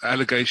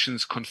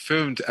allegations,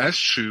 confirmed as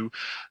true,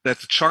 that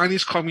the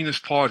Chinese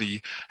Communist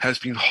Party has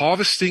been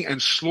harvesting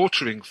and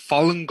slaughtering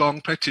Falun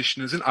Gong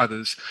practitioners and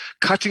others,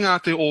 cutting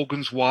out their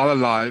organs while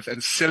alive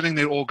and selling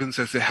their organs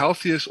as the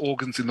healthiest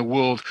organs in the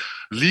world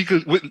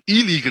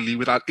illegally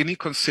without any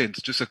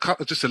consent, just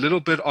a little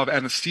bit of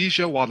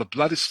anesthesia while the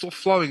blood is still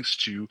flowing,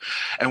 Stu.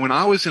 And when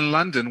I was in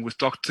London with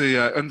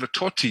Dr. Unver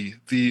Totti,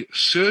 the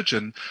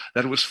surgeon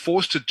that was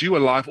forced to do a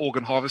live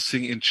organ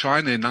harvesting in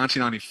China in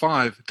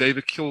 1995,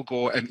 David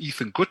Kilgour and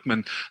Ethan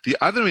Gutman, the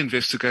other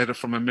investigator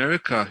from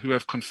America, who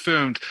have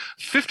confirmed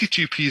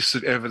 52 pieces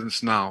of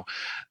evidence now,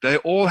 they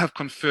all have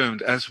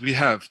confirmed, as we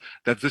have,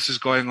 that this is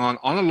going on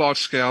a large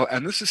scale,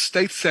 and this is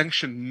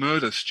state-sanctioned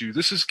murder, Stu.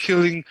 This is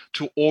killing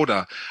to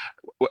order.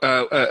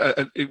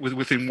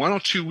 Within 1 or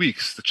 2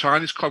 weeks, the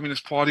Chinese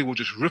Communist Party will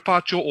just rip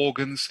out your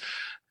organs,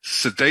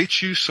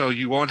 sedate you so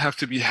you won't have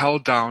to be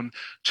held down,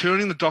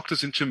 turning the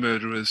doctors into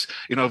murderers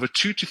in over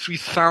 2,000 to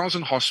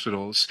 3,000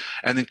 hospitals,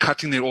 and then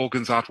cutting their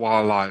organs out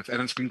while alive.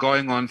 And it's been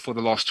going on for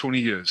the last 20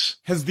 years.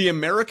 Has the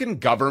American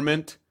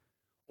government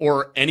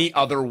or any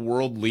other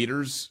world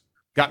leaders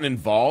gotten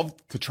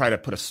involved to try to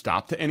put a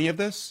stop to any of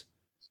this?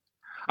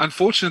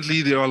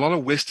 Unfortunately, there are a lot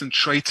of Western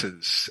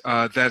traitors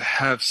that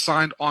have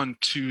signed on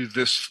to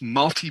this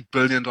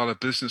multi-billion-dollar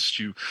business,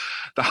 Stu.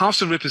 The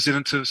House of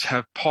Representatives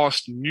have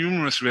passed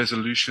numerous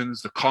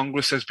resolutions. The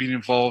Congress has been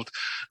involved.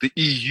 The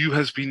EU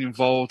has been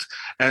involved.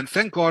 And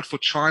thank God for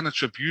China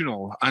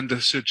Tribunal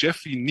under Sir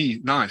Jeffrey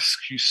Nice,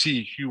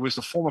 QC, who was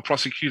the former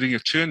prosecuting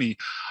attorney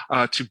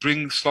to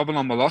bring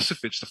Slobodan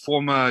Milosevic, the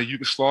former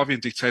Yugoslavian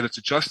dictator,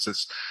 to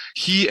justice.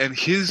 He and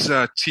his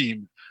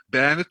team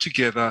banded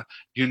together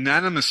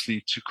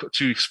unanimously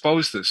to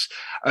expose this,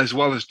 as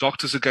well as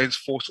Doctors Against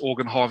Forced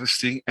Organ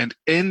Harvesting and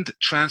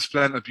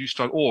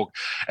EndTransplantAbuse.org.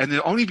 And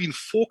there have only been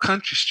 4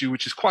 countries, Stu,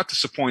 which is quite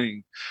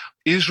disappointing.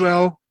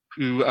 Israel,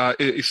 who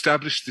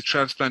established the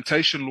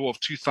transplantation law of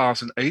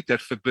 2008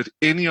 that forbid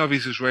any of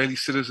his Israeli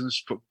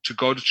citizens to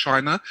go to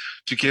China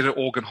to get an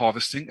organ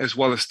harvesting, as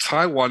well as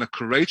Taiwan, a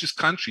courageous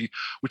country,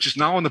 which is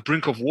now on the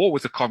brink of war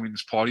with the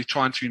Communist Party,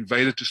 trying to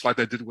invade it just like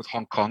they did with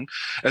Hong Kong,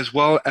 as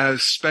well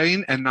as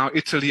Spain and now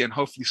Italy and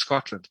hopefully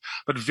Scotland.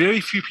 But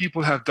very few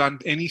people have done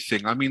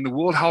anything. I mean, the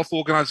World Health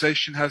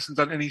Organization hasn't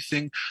done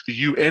anything. The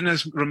UN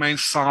has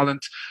remained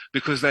silent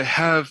because they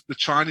have the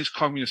Chinese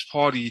Communist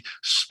Party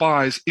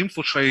spies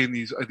infiltrating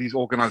these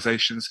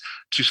organizations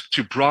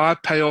to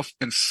bribe, pay off,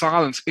 and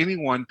silence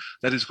anyone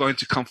that is going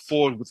to come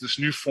forward with this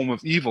new form of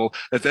evil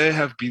that they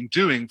have been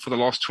doing for the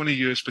last 20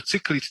 years,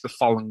 particularly to the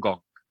Falun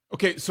Gong.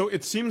 Okay, so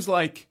it seems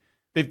like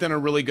they've done a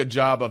really good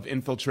job of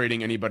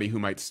infiltrating anybody who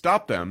might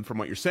stop them, from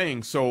what you're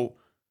saying. So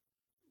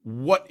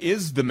what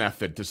is the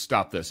method to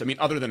stop this? I mean,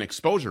 other than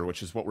exposure,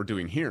 which is what we're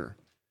doing here.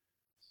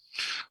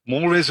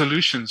 More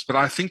resolutions, but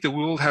I think the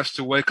world has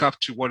to wake up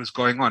to what is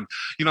going on.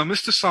 You know,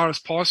 Mr. Cyrus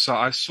Parsa,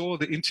 I saw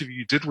the interview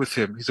you did with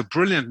him. He's a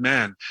brilliant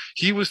man.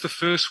 He was the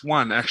first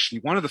one, actually,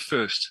 one of the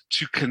first,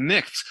 to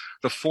connect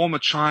the former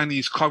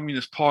Chinese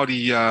Communist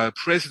Party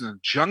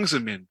president, Jiang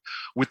Zemin,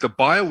 with the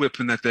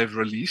bioweapon that they've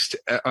released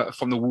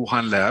from the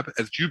Wuhan lab,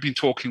 as you've been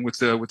talking with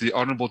the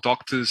honorable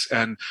doctors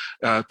and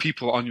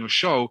people on your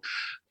show.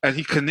 And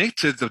he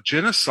connected the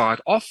genocide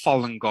of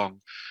Falun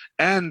Gong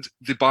and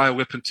the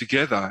bioweapon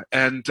together.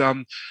 And,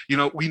 you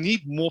know, we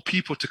need more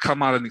people to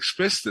come out and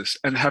express this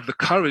and have the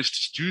courage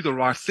to do the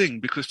right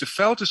thing, because to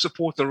fail to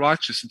support the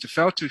righteous and to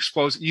fail to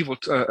expose evil,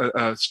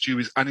 Stu,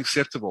 is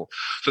unacceptable.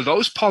 So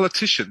those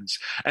politicians,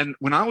 and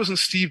when I was in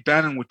Steve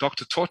Bannon with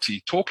Dr.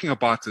 Totti talking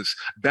about this,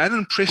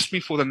 Bannon pressed me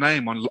for the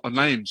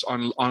names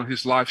on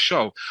his live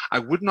show. I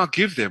would not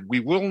give them. We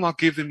will not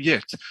give them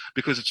yet,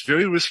 because it's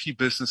very risky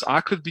business.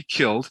 I could be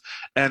killed.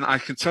 And I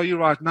can tell you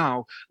right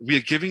now, we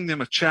are giving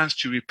them a chance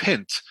to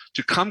repent,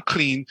 to come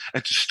clean,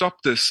 and to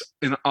stop this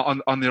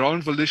on their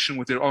own volition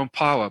with their own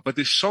power. But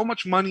there's so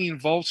much money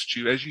involved,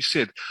 Stu, as you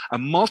said, a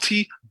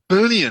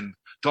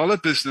multi-billion-dollar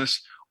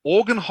business,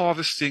 organ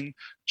harvesting,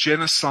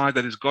 genocide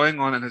that is going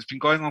on and has been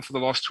going on for the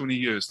last 20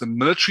 years. The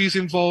military is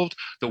involved,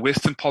 the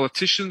Western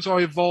politicians are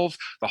involved,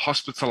 the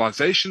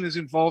hospitalization is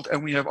involved,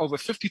 and we have over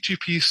 52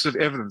 pieces of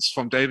evidence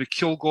from David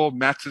Kilgore,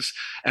 Mattis,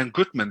 and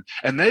Gutman,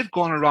 and they've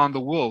gone around the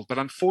world. But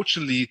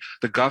unfortunately,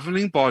 the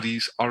governing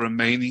bodies are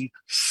remaining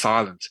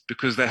silent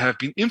because they have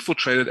been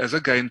infiltrated, as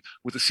again,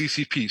 with the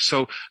CCP.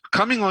 So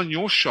coming on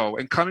your show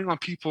and coming on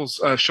people's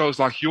shows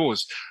like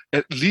yours,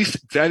 at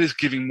least that is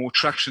giving more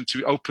traction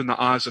to open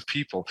the eyes of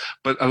people.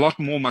 But a lot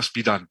more must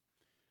be done.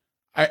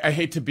 I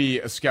hate to be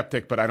a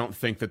skeptic, but I don't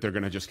think that they're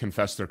going to just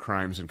confess their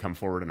crimes and come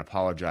forward and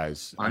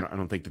apologize. I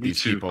don't think that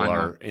these people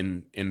are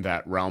in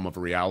that realm of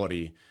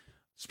reality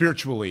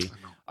spiritually.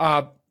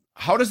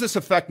 How does this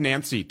affect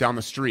Nancy down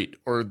the street,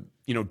 or,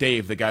 you know,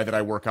 Dave, the guy that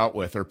I work out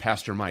with, or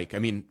Pastor Mike? I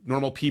mean,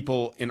 normal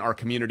people in our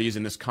communities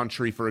in this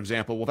country, for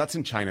example. Well, that's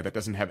in China. That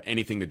doesn't have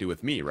anything to do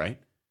with me, right?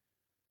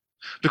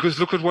 Because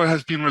look at what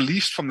has been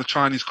released from the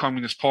Chinese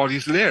Communist Party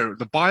is there,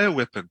 the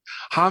bioweapon.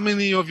 How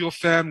many of your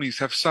families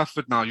have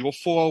suffered now? Your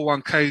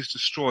 401k is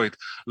destroyed,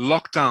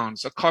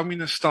 lockdowns, a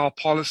communist-style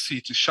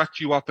policy to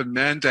shut you up and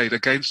mandate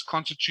against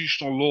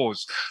constitutional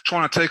laws,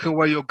 trying to take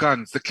away your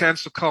guns, the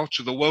cancel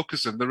culture, the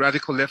wokeism, the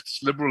radical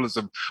leftist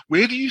liberalism.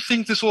 Where do you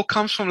think this all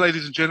comes from,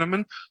 ladies and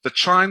gentlemen? The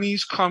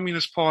Chinese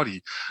Communist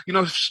Party. You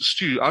know,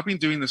 Stu, I've been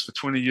doing this for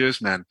 20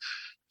 years, man.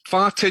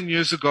 5-10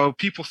 years ago,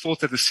 people thought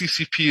that the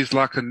CCP is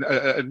like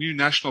a new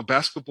National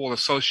Basketball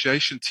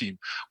Association team.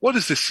 What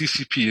is the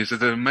CCP? Is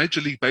it a Major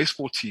League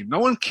Baseball team? No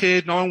one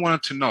cared. No one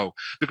wanted to know,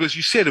 because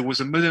you said it was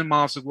a million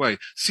miles away.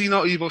 See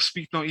no evil,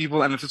 speak no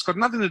evil. And if it's got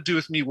nothing to do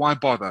with me, why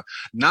bother?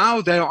 Now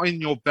they are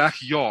in your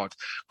backyard,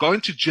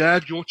 going to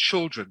jab your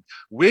children.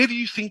 Where do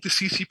you think the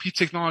CCP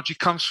technology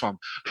comes from?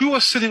 Who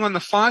are sitting on the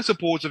Pfizer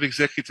boards of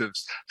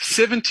executives?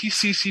 70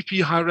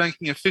 CCP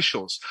high-ranking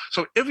officials.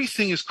 So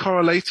everything is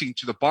correlating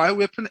to the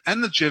bioweapon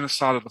and the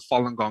genocide of the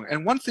Falun Gong.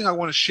 And one thing I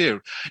want to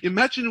share,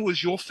 imagine it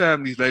was your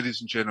families,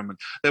 ladies and gentlemen.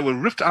 They were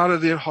ripped out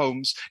of their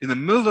homes in the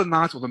middle of the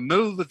night or the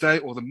middle of the day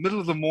or the middle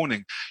of the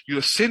morning. You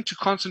are sent to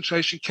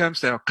concentration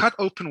camps. They are cut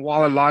open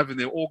while alive and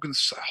their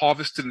organs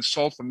harvested and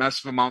sold for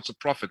massive amounts of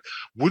profit.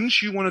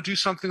 Wouldn't you want to do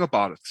something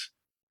about it?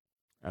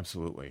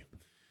 Absolutely.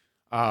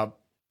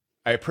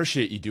 I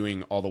appreciate you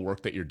doing all the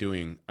work that you're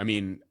doing. I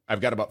mean,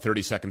 I've got about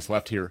 30 seconds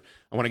left here.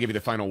 I want to give you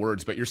the final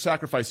words, but you're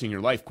sacrificing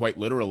your life quite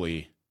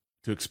literally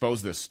to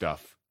expose this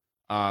stuff,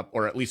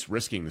 or at least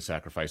risking the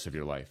sacrifice of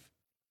your life.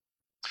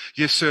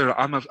 Yes, sir.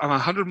 I'm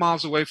 100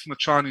 miles away from the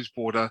Chinese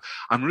border.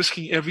 I'm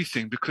risking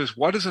everything because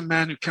what is a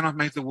man who cannot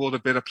make the world a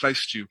better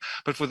place to?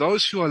 But for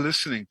those who are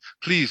listening,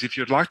 please, if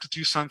you'd like to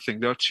do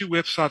something, there are 2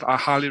 websites I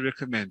highly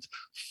recommend.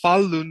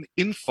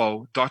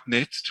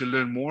 faluninfo.net to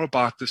learn more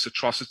about this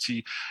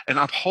atrocity and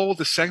uphold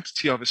the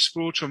sanctity of a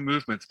spiritual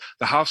movement,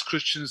 the House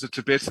Christians, the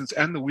Tibetans,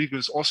 and the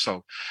Uyghurs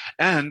also.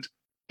 And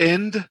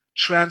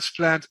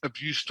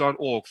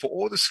endtransplantabuse.org. For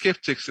all the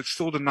skeptics that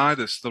still deny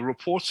this, the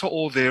reports are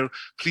all there.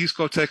 Please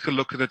go take a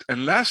look at it.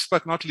 And last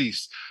but not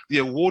least, the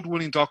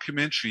award-winning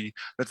documentary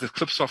that the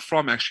clips are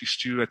from, actually,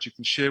 Stu, that you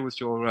can share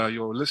with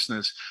your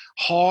listeners,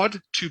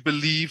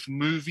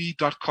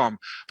 hardtobelievemovie.com.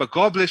 But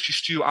God bless you,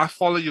 Stu. I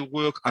follow your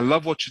work. I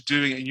love what you're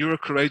doing, and you're a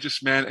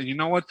courageous man. And you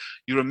know what?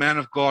 You're a man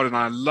of God, and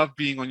I love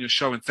being on your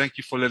show, and thank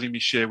you for letting me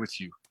share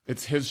with you.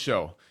 It's his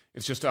show.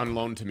 It's just on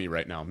loan to me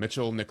right now.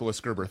 Mitchell Nicholas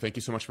Gerber, thank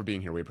you so much for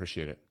being here. We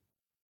appreciate it.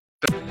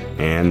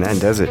 And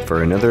that does it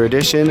for another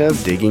edition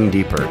of Digging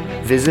Deeper.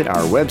 Visit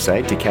our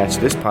website to catch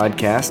this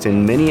podcast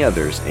and many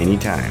others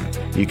anytime.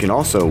 You can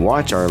also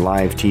watch our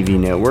live TV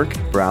network,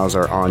 browse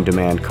our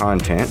on-demand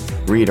content,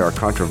 read our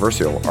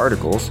controversial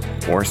articles,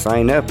 or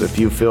sign up if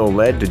you feel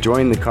led to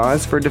join the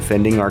cause for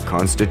defending our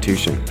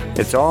Constitution.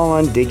 It's all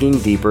on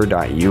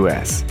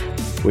diggingdeeper.us.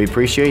 We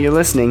appreciate you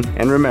listening,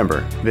 and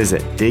remember,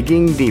 visit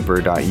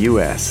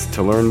diggingdeeper.us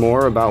to learn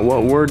more about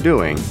what we're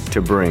doing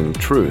to bring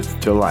truth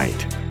to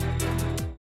light.